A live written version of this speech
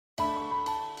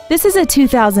This is a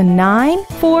 2009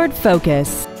 Ford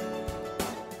Focus.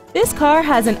 This car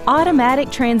has an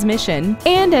automatic transmission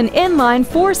and an inline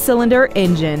 4-cylinder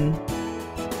engine.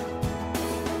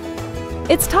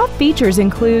 Its top features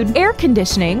include air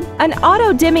conditioning, an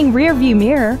auto-dimming rear-view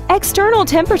mirror, external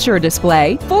temperature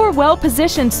display, 4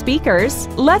 well-positioned speakers,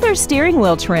 leather steering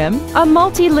wheel trim, a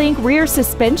multi-link rear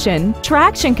suspension,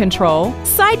 traction control,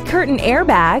 side curtain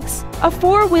airbags, a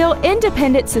 4-wheel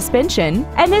independent suspension,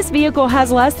 and this vehicle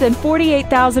has less than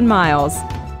 48,000 miles.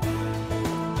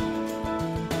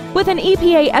 With an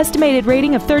EPA estimated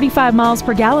rating of 35 miles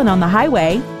per gallon on the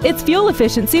highway, its fuel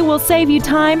efficiency will save you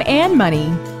time and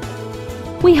money.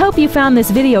 We hope you found this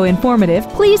video informative.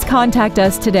 Please contact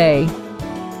us today.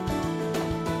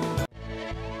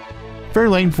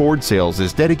 Fairlane Ford Sales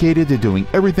is dedicated to doing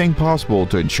everything possible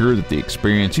to ensure that the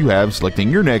experience you have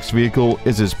selecting your next vehicle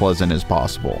is as pleasant as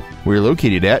possible. We're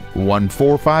located at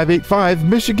 14585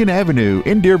 Michigan Avenue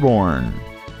in Dearborn.